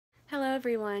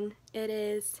everyone. It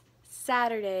is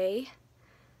Saturday,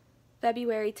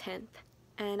 February 10th,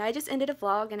 and I just ended a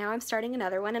vlog and now I'm starting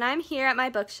another one, and I'm here at my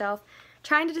bookshelf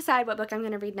trying to decide what book I'm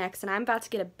going to read next, and I'm about to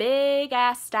get a big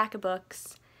ass stack of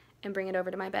books and bring it over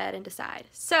to my bed and decide.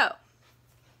 So,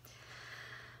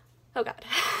 oh god.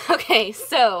 Okay,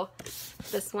 so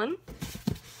this one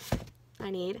I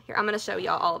need. Here, I'm going to show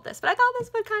y'all all of this, but I thought this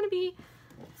would kind of be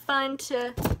fun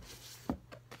to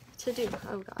do.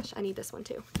 Oh gosh, I need this one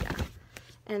too. Yeah.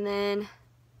 And then,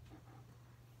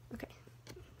 okay.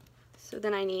 So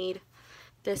then I need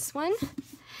this one,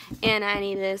 and I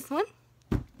need this one,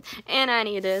 and I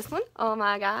need this one. Oh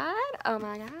my god. Oh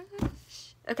my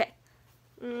gosh. Okay.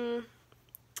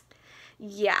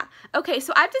 Yeah. Okay,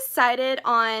 so I've decided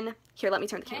on, here, let me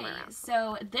turn the camera around.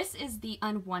 So this is the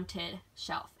unwanted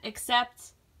shelf,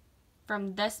 except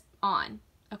from this on,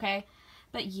 okay?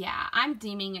 But yeah, I'm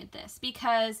deeming it this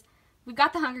because we've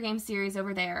got the Hunger Games series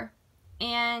over there,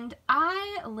 and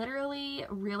I literally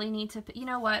really need to, you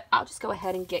know what, I'll just go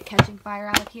ahead and get Catching Fire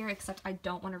out of here, except I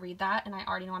don't want to read that, and I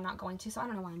already know I'm not going to, so I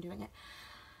don't know why I'm doing it.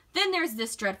 Then there's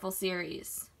this dreadful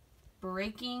series,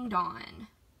 Breaking Dawn,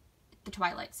 the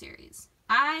Twilight series.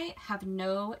 I have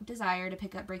no desire to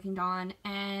pick up Breaking Dawn,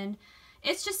 and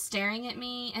it's just staring at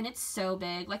me, and it's so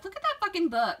big. Like, look at that fucking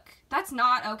book. That's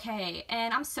not okay.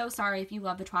 And I'm so sorry if you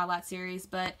love the Twilight series,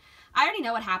 but I already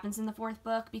know what happens in the 4th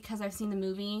book because I've seen the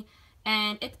movie,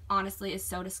 and it honestly is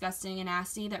so disgusting and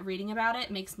nasty that reading about it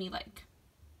makes me, like,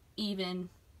 even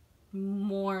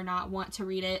more not want to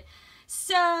read it.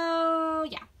 So,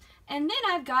 yeah. And then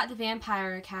I've got the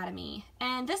Vampire Academy,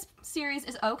 and this series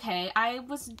is okay. I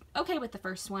was okay with the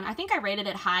first one. I think I rated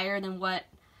it higher than what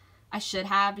I should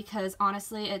have because,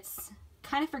 honestly, it's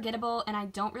kind of forgettable, and I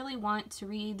don't really want to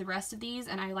read the rest of these,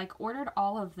 and I, like, ordered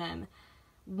all of them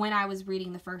when I was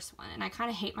reading the first one, and I kind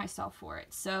of hate myself for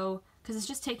it, so, because it's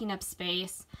just taking up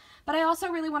space. But I also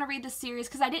really want to read this series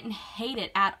because I didn't hate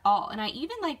it at all, and I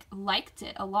even, like, liked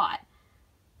it a lot.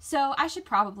 So I should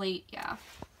probably, yeah,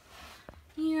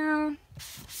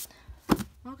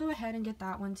 I'll go ahead and get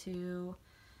that one too.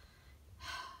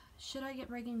 Should I get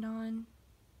Breaking Dawn?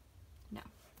 No,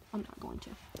 I'm not going to.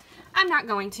 I'm not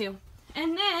going to.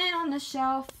 And then on the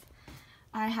shelf,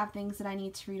 I have things that I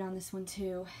need to read on this one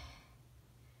too.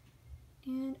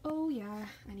 And, oh yeah,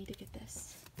 I need to get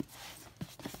this.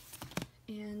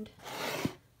 And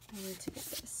I need to get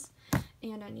this.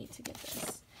 And I need to get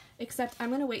this. Except I'm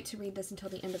going to wait to read this until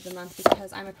the end of the month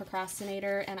because I'm a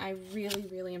procrastinator and I really,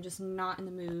 really am just not in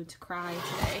the mood to cry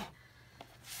today.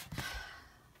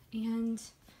 And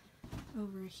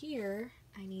over here,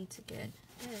 I need to get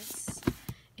this.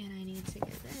 And I need to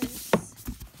get this.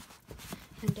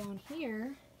 And down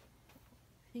here,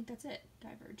 I think that's it.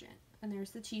 Divergent. And there's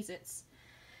the Cheez-Its.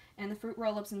 And the fruit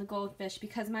roll-ups and the goldfish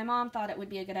because my mom thought it would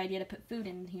be a good idea to put food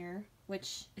in here,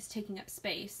 which is taking up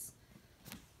space.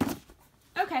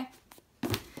 Okay.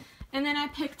 And then I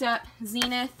picked up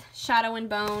Zenith, Shadow and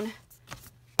Bone,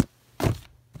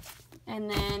 and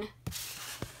then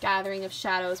Gathering of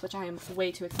Shadows, which I am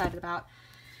way too excited about.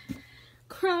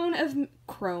 Crown of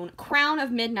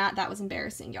Midnight. That was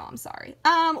embarrassing, y'all. I'm sorry.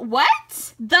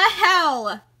 What the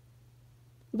hell?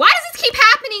 Why does this keep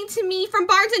happening to me from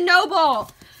Barnes &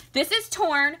 Noble? This is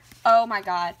torn. Oh my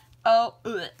god. Oh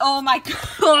my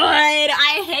god.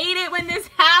 I hate it when this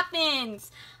happens.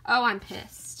 Oh, I'm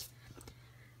pissed.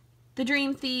 The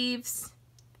Dream Thieves,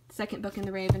 second book in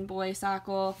the Raven Boy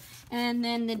cycle, and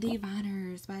then The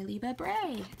Diviners by Libba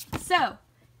Bray. So,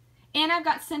 and I've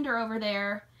got Cinder over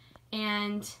there,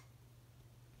 and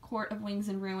Court of Wings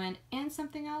and Ruin, and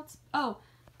something else. Oh,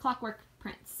 Clockwork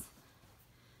Prince.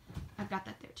 I've got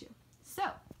that there too. So,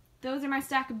 those are my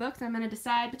stack of books. I'm going to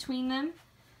decide between them.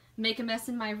 Make a mess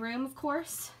in my room, of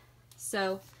course.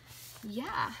 So,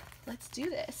 yeah, let's do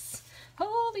this.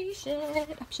 Holy shit.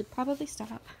 I should probably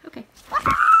stop. Okay.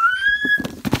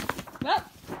 Whoa.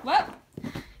 Whoa.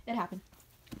 It happened.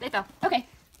 They fell. Okay.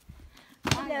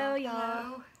 Hello,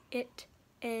 y'all. It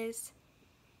is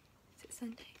it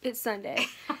Sunday? It's Sunday.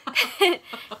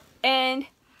 And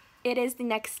it is the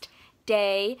next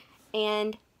day,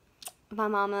 and my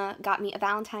mama got me a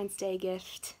Valentine's Day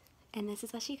gift, and this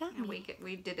is what she got me.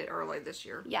 We did it early this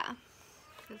year. Yeah.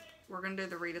 We're going to do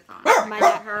the readathon. My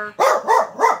dad. Her.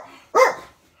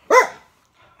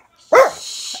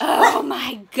 Oh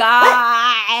my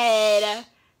god.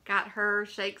 Got her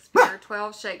Shakespeare,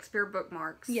 12 Shakespeare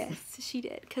bookmarks. Yes, she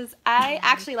did, because I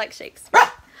actually like Shakespeare.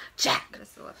 Jack.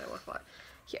 This is what they look like.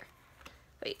 Here.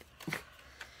 Wait.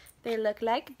 They look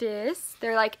like this.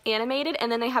 They're like animated,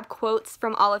 and then they have quotes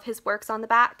from all of his works on the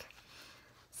back.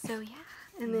 So yeah.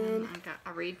 And then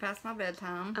I read past my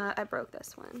bedtime. I broke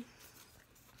this one.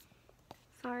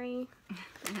 Sorry.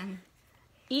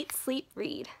 Eat, sleep,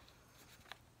 read.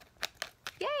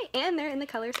 Yay! And they're in the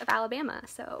colors of Alabama,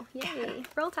 so yay.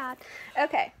 Roll Tide.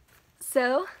 Okay,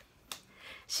 so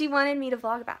she wanted me to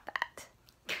vlog about that.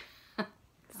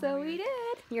 So we did.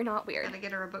 You're not weird. Gotta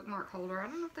get her a bookmark holder. I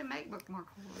don't know if they make bookmark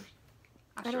holders.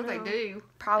 I'm sure they do.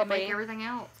 Probably. They make everything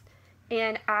else.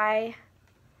 And I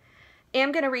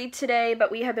am going to read today,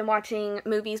 but we have been watching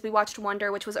movies. We watched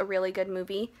Wonder, which was a really good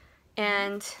movie.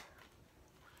 And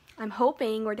I'm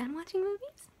hoping we're done watching movies.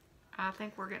 I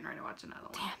think we're getting ready to watch another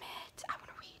one. Damn it. I want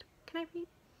to read. Can I read?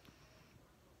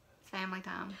 Family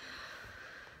time.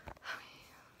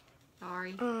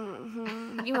 Sorry.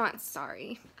 You want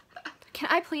sorry. Can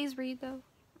I please read, though?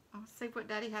 I'll see what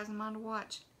Daddy has in mind to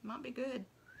watch. Might be good.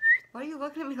 Why are you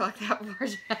looking at me like that for,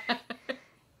 Jack?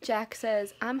 Jack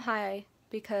says, I'm high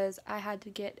because I had to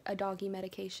get a doggy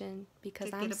medication because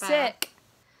I'm bath. sick.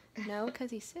 No,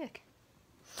 because he's sick.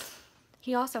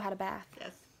 He also had a bath.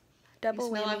 Yes. Double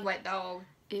you smell whammy. like wet dog.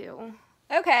 Ew.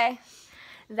 Okay.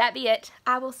 That be it.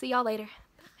 I will see y'all later.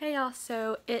 Hey y'all,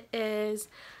 so it is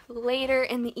later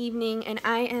in the evening and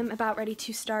I am about ready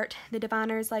to start The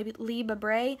Diviners by Libba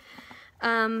Bray.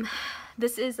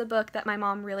 This is a book that my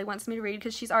mom really wants me to read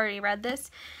because she's already read this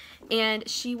and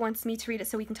she wants me to read it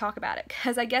so we can talk about it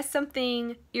because I guess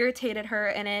something irritated her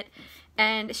in it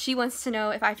and she wants to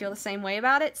know if I feel the same way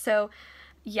about it. So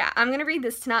yeah, I'm going to read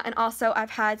this tonight, and also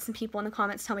I've had some people in the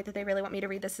comments tell me that they really want me to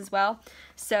read this as well.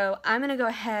 So I'm going to go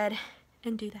ahead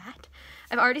and do that.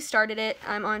 I've already started it.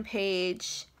 I'm on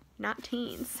page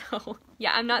 19, so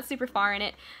yeah, I'm not super far in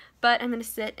it, but I'm going to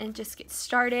sit and just get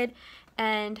started,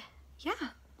 and yeah,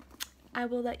 I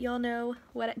will let y'all know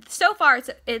what so far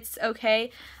it's okay.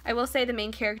 I will say the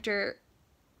main character,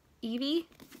 Evie,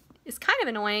 is kind of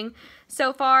annoying.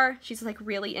 So far, she's like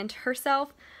really into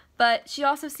herself, but she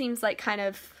also seems like kind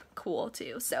of cool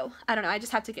too. So I don't know. I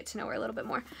just have to get to know her a little bit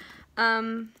more.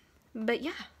 But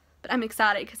yeah, but I'm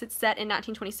excited because it's set in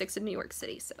 1926 in New York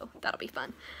City, so that'll be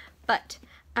fun. But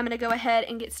I'm gonna go ahead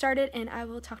and get started, and I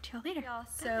will talk to y'all later.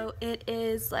 So it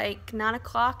is like 9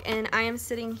 o'clock, and I am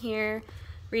sitting here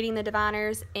reading The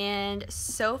Diviners, and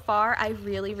so far I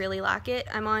really, really like it.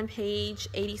 I'm on page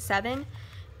 87,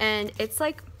 and it's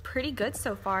like pretty good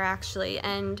so far actually.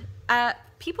 And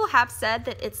people have said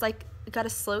that it's like got a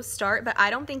slow start, but I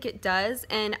don't think it does,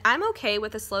 and I'm okay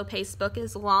with a slow paced book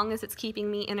as long as it's keeping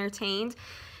me entertained.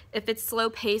 If it's slow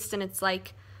paced and it's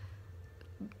like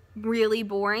really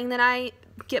boring, then I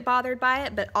get bothered by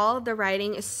it, but all of the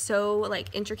writing is so like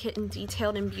intricate and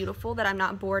detailed and beautiful that I'm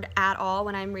not bored at all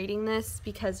when I'm reading this,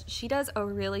 because she does a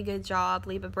really good job,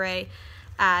 Libba Bray,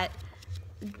 at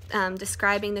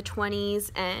describing the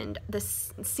 20s and the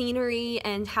scenery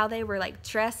and how they were like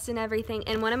dressed and everything.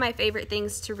 And one of my favorite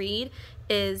things to read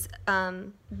is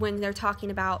when they're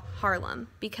talking about Harlem,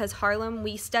 because Harlem,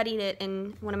 we studied it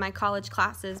in one of my college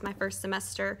classes my first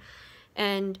semester,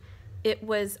 and it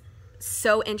was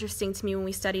so interesting to me when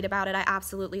we studied about it. I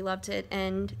absolutely loved it,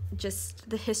 and just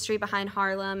the history behind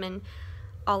Harlem and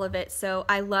all of it. So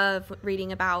I love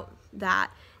reading about that,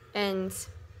 and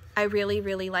I really,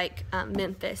 really like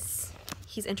Memphis.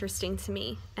 He's interesting to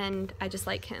me, and I just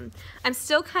like him. I'm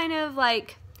still kind of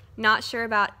like not sure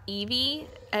about Evie,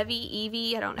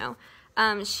 I don't know.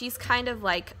 She's kind of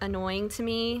like annoying to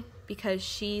me because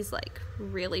she's like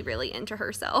really, really into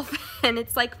herself, and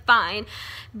it's like fine,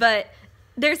 but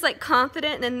there's like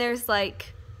confident, and then there's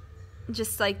like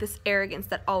just like this arrogance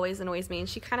that always annoys me, and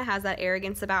she kind of has that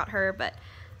arrogance about her. But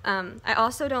I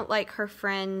also don't like her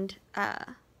friend, I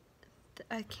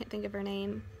can't think of her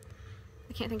name.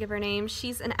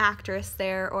 She's an actress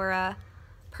there, or a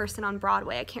person on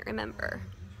Broadway. I can't remember.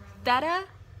 Veta?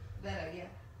 Yeah.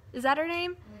 Is that her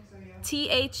name? I think so, yeah.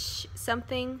 T-H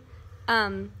something.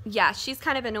 Yeah, she's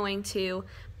kind of annoying too.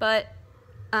 But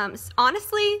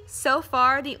honestly, so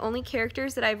far, the only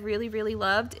characters that I've really, really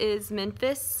loved is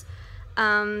Memphis.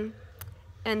 And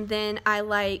then I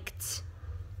liked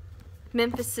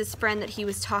Memphis's friend that he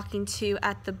was talking to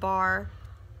at the bar.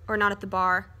 Or not at the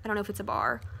bar. I don't know if it's a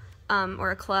bar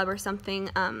or a club or something.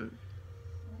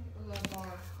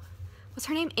 Was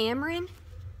her name Amryn?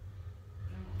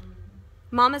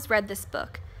 Mama's read this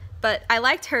book, but I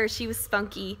liked her. She was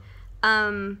spunky.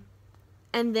 And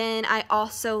then I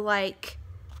also like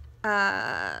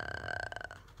crap,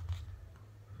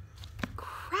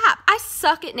 I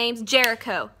suck at names.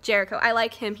 Jericho. I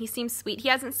like him. He seems sweet. He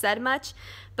hasn't said much,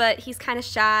 but he's kind of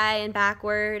shy and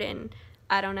backward, and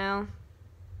I don't know.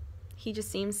 He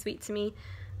just seems sweet to me.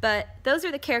 But those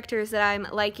are the characters that I'm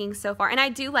liking so far. And I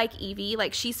do like Evie.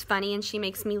 Like, she's funny and she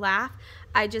makes me laugh.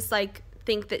 I just like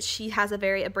think that she has a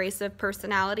very abrasive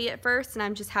personality at first, and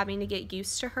I'm just having to get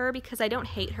used to her because I don't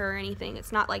hate her or anything.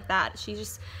 It's not like that. She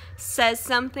just says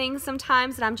something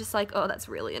sometimes and I'm just like, oh, that's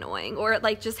really annoying. Or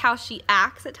like just how she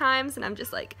acts at times and I'm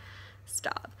just like,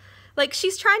 stop. Like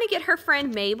she's trying to get her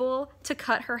friend Mabel to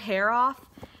cut her hair off,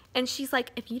 and she's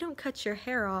like, if you don't cut your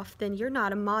hair off, then you're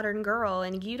not a modern girl,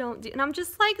 and you don't do, and I'm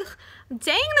just like,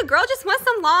 dang, the girl just wants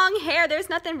some long hair. There's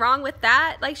nothing wrong with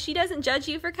that. Like, she doesn't judge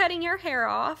you for cutting your hair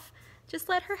off. Just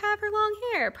let her have her long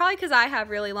hair. Probably because I have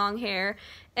really long hair,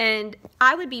 and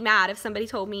I would be mad if somebody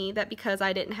told me that because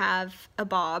I didn't have a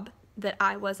bob that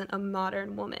I wasn't a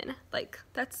modern woman. Like,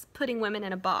 that's putting women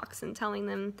in a box and telling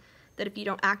them that if you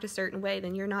don't act a certain way,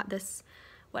 then you're not this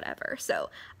whatever. So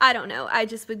I don't know. I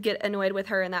just would get annoyed with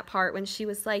her in that part when she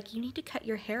was like, you need to cut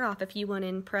your hair off if you want to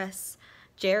impress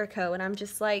Jericho. And I'm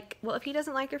just like, well, if he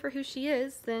doesn't like her for who she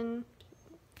is, then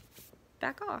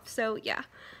back off. So yeah,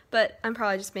 but I'm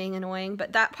probably just being annoying.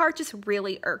 But that part just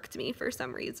really irked me for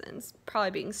some reasons.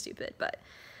 Probably being stupid, but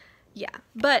yeah.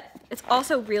 But it's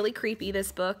also really creepy,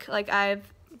 this book. Like,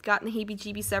 I've gotten the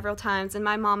heebie-jeebies several times, and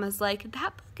my mom is like,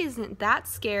 that book isn't that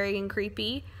scary and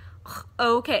creepy.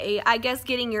 Okay, I guess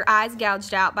getting your eyes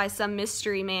gouged out by some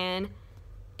mystery man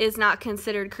is not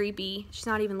considered creepy. She's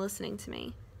not even listening to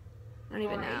me. I don't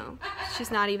even know.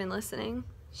 She's not even listening.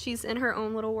 She's in her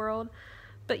own little world.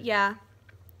 But yeah.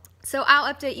 So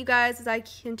I'll update you guys as I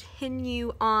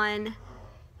continue on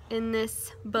in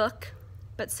this book.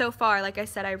 But so far, like I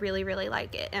said, I really, really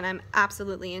like it. And I'm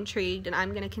absolutely intrigued. And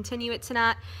I'm going to continue it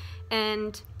tonight.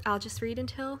 And I'll just read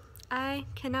until I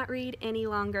cannot read any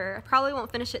longer. I probably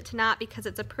won't finish it tonight because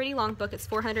it's a pretty long book. It's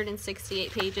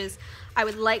 468 pages. I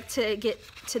would like to get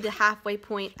to the halfway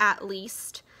point at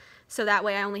least, so that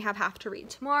way I only have half to read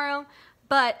tomorrow.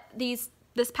 But this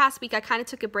past week I kind of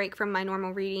took a break from my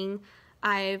normal reading.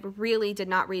 I really did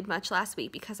not read much last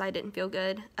week because I didn't feel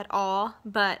good at all,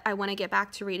 but I want to get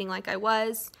back to reading like I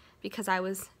was because I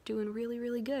was doing really,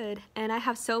 really good. And I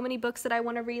have so many books that I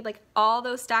want to read. Like, all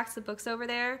those stacks of books over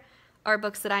there are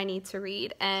books that I need to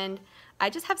read, and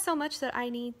I just have so much that I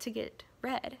need to get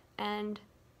read, and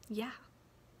yeah,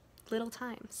 little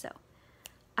time. So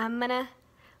I'm gonna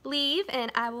leave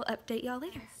and I will update y'all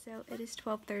later. So it is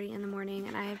 12:30 in the morning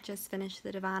and I have just finished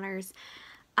the Diviners.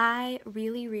 I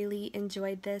really, really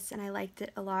enjoyed this and I liked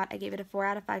it a lot. I gave it a 4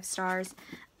 out of 5 stars.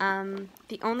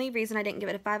 The only reason I didn't give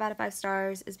it a 5 out of 5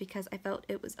 stars is because I felt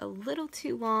it was a little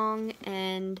too long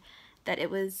and that it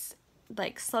was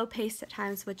like slow paced at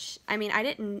times, which, I mean, I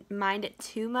didn't mind it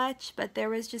too much, but there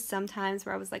was just some times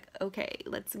where I was like, okay,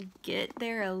 let's get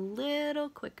there a little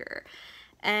quicker.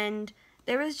 And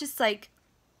there was just like,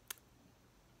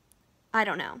 I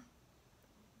don't know.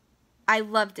 I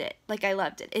loved it. Like, I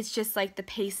loved it. It's just like the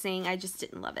pacing, I just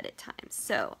didn't love it at times.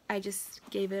 So I just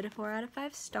gave it a 4 out of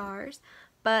 5 stars.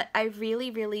 But I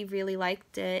really, really, really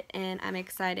liked it, and I'm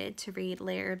excited to read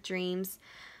Lair of Dreams.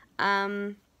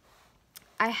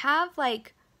 I have,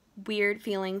 like, weird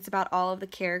feelings about all of the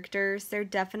characters. They're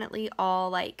definitely all,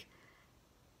 like,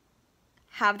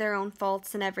 have their own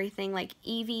faults and everything. Like,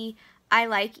 Evie, I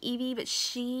like Evie, but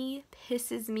she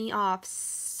pisses me off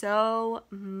so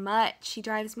much. She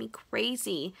drives me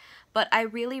crazy. But I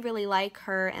really, really like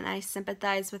her, and I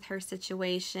sympathize with her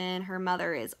situation. Her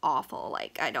mother is awful.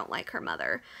 Like, I don't like her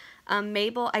mother.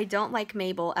 Mabel, I don't like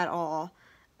Mabel at all.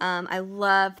 I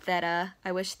love Theta.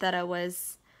 I wish Theta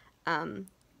was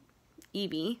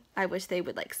Evie. I wish they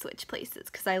would like switch places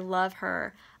because I love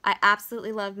her. I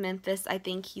absolutely love Memphis. I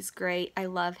think he's great. I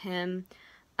love him.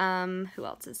 Who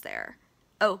else is there?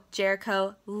 Oh,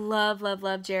 Jericho. Love, love,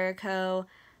 love Jericho.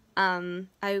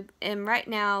 I am right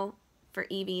now for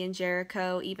Evie and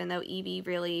Jericho, even though Evie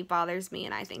really bothers me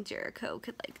and I think Jericho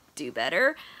could like do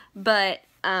better. But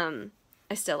I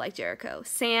still like Jericho.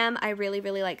 Sam, I really,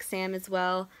 really like Sam as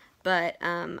well. But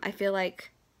I feel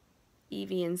like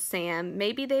Evie and Sam,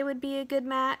 maybe they would be a good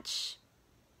match.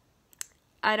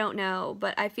 I don't know,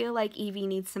 but I feel like Evie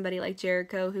needs somebody like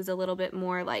Jericho who's a little bit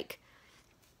more like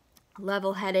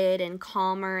level-headed and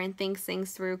calmer and thinks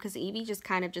things through, because Evie just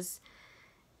kind of just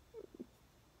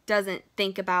doesn't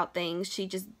think about things. She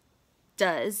just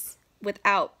does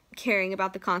without caring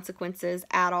about the consequences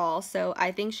at all. So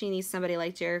I think she needs somebody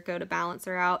like Jericho to balance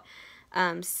her out.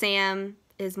 Sam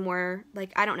is more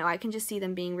like, I don't know, I can just see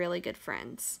them being really good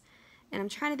friends. And I'm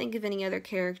trying to think of any other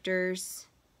characters.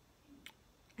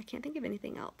 I can't think of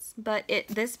anything else. But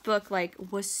this book like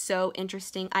was so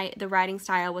interesting. The writing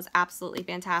style was absolutely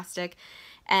fantastic,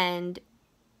 and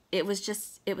it was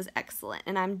excellent.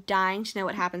 And I'm dying to know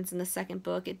what happens in the second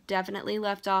book. It definitely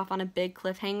left off on a big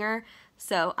cliffhanger,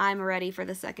 so I'm ready for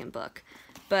the second book.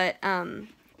 But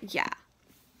yeah,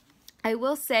 I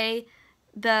will say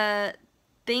the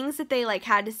things that they like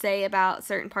had to say about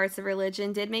certain parts of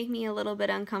religion did make me a little bit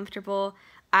uncomfortable.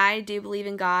 I do believe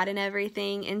in God and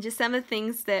everything, and just some of the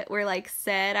things that were like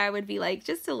said, I would be like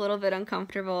just a little bit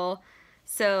uncomfortable.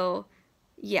 So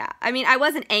yeah, I mean, I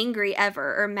wasn't angry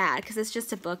ever or mad because it's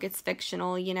just a book, it's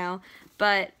fictional, you know,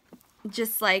 but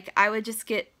just like I would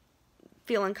just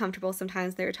feel uncomfortable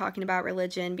sometimes they were talking about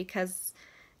religion because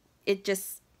it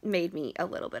just made me a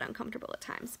little bit uncomfortable at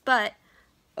times. But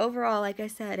overall, like I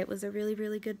said, it was a really,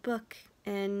 really good book,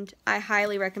 and I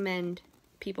highly recommend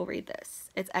people read this.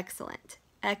 It's excellent.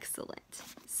 Excellent.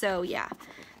 So, yeah.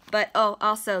 But, oh,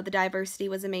 also, the diversity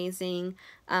was amazing.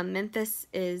 Memphis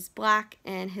is black,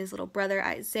 and his little brother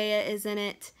Isaiah is in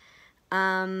it.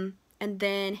 And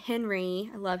then Henry,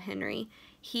 I love Henry,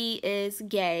 he is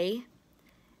gay.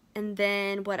 And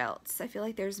then, what else? I feel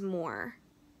like there's more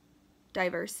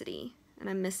diversity, and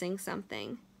I'm missing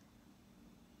something.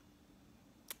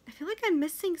 I feel like I'm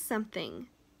missing something.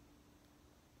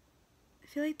 I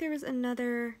feel like there was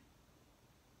another,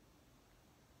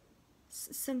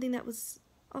 something that was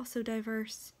also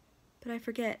diverse, but I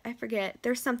forget.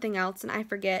 There's something else and I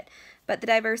forget, but the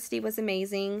diversity was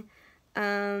amazing.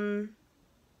 Yeah,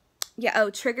 oh,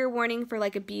 trigger warning for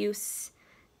like abuse.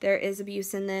 There is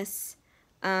abuse in this.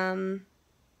 And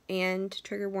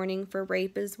trigger warning for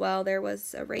rape as well. There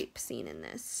was a rape scene in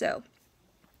this. So,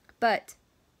 but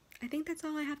I think that's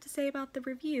all I have to say about the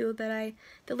review the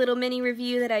little mini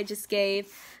review that I just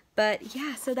gave. But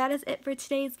yeah, so that is it for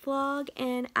today's vlog,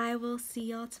 and I will see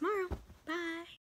y'all tomorrow.